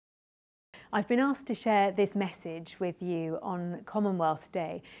I've been asked to share this message with you on Commonwealth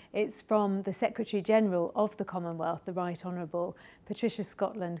Day. It's from the Secretary-General of the Commonwealth, the Right Honourable Patricia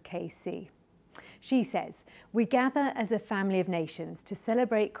Scotland KC. She says, "We gather as a family of nations to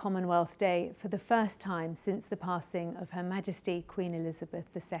celebrate Commonwealth Day for the first time since the passing of Her Majesty Queen Elizabeth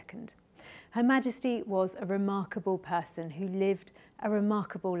II. Her Majesty was a remarkable person who lived a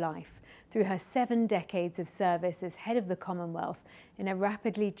remarkable life. Through her 7 decades of service as head of the Commonwealth in a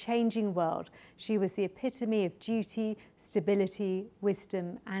rapidly changing world, she was the epitome of duty, stability,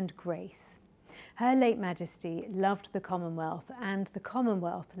 wisdom and grace. Her late Majesty loved the Commonwealth and the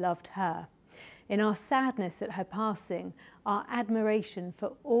Commonwealth loved her. In our sadness at her passing, our admiration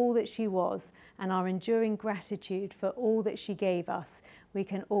for all that she was and our enduring gratitude for all that she gave us, we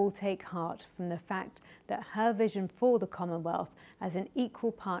can all take heart from the fact that her vision for the Commonwealth as an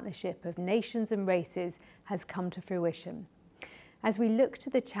equal partnership of nations and races has come to fruition. As we look to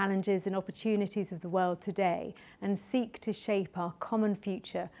the challenges and opportunities of the world today and seek to shape our common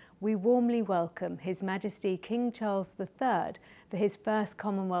future, we warmly welcome His Majesty King Charles III for his first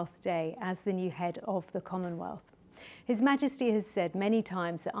Commonwealth Day as the new head of the Commonwealth. His Majesty has said many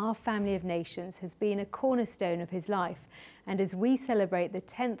times that our family of nations has been a cornerstone of his life, and as we celebrate the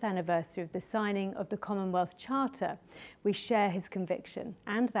 10th anniversary of the signing of the Commonwealth Charter, we share his conviction,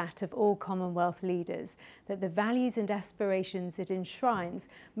 and that of all Commonwealth leaders, that the values and aspirations it enshrines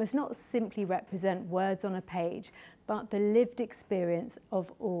must not simply represent words on a page, but the lived experience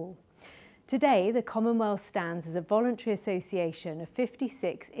of all. Today, the Commonwealth stands as a voluntary association of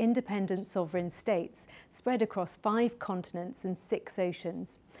 56 independent sovereign states spread across 5 continents and 6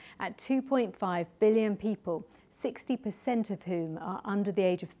 oceans. At 2.5 billion people, 60% of whom are under the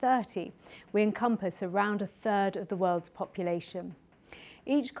age of 30, we encompass around a third of the world's population.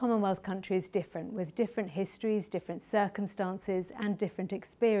 Each Commonwealth country is different, with different histories, different circumstances and different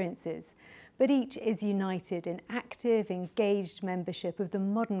experiences, but each is united in active, engaged membership of the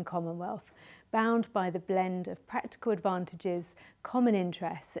modern Commonwealth, bound by the blend of practical advantages, common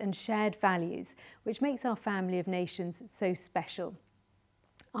interests and shared values, which makes our family of nations so special.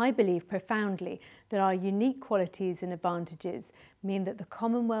 I believe profoundly that our unique qualities and advantages mean that the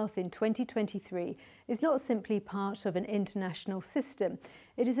Commonwealth in 2023 is not simply part of an international system,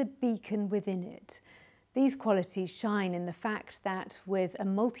 it is a beacon within it. These qualities shine in the fact that with a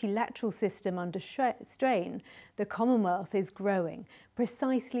multilateral system under strain, the Commonwealth is growing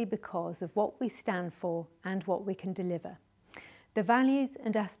precisely because of what we stand for and what we can deliver. The values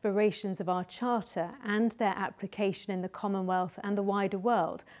and aspirations of our Charter and their application in the Commonwealth and the wider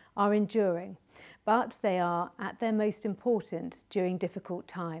world are enduring, but they are at their most important during difficult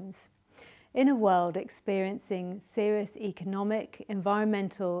times. In a world experiencing serious economic,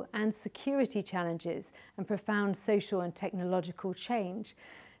 environmental and security challenges and profound social and technological change,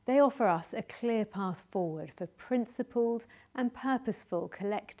 they offer us a clear path forward for principled and purposeful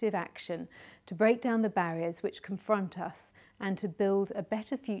collective action to break down the barriers which confront us and to build a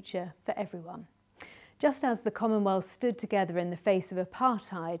better future for everyone. Just as the Commonwealth stood together in the face of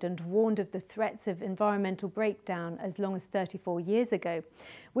apartheid and warned of the threats of environmental breakdown as long as 34 years ago,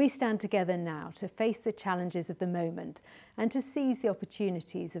 we stand together now to face the challenges of the moment and to seize the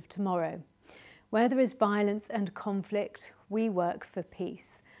opportunities of tomorrow. Where there is violence and conflict, we work for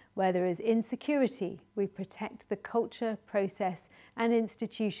peace. Where there is insecurity, we protect the culture, process and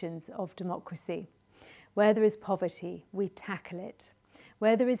institutions of democracy. Where there is poverty, we tackle it.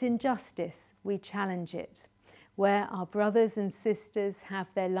 Where there is injustice, we challenge it. Where our brothers and sisters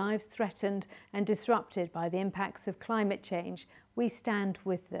have their lives threatened and disrupted by the impacts of climate change, we stand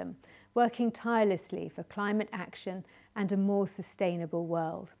with them, working tirelessly for climate action and a more sustainable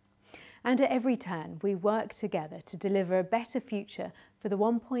world. And at every turn, we work together to deliver a better future for the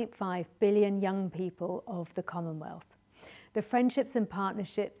 1.5 billion young people of the Commonwealth. The friendships and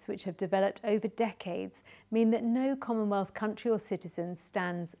partnerships which have developed over decades mean that no Commonwealth country or citizen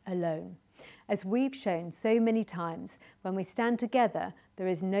stands alone. As we've shown so many times, when we stand together, there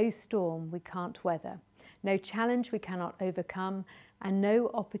is no storm we can't weather, no challenge we cannot overcome, and no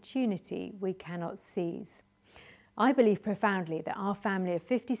opportunity we cannot seize. I believe profoundly that our family of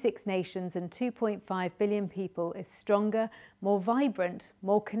 56 nations and 2.5 billion people is stronger, more vibrant,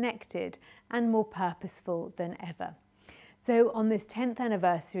 more connected, and more purposeful than ever. So on this 10th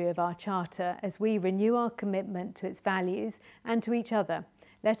anniversary of our Charter, as we renew our commitment to its values and to each other,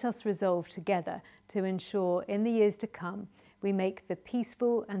 let us resolve together to ensure in the years to come we make the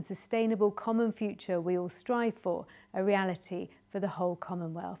peaceful and sustainable common future we all strive for a reality for the whole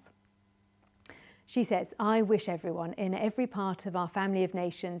Commonwealth. She says, "I wish everyone in every part of our family of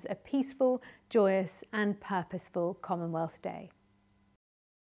nations a peaceful, joyous and purposeful Commonwealth Day."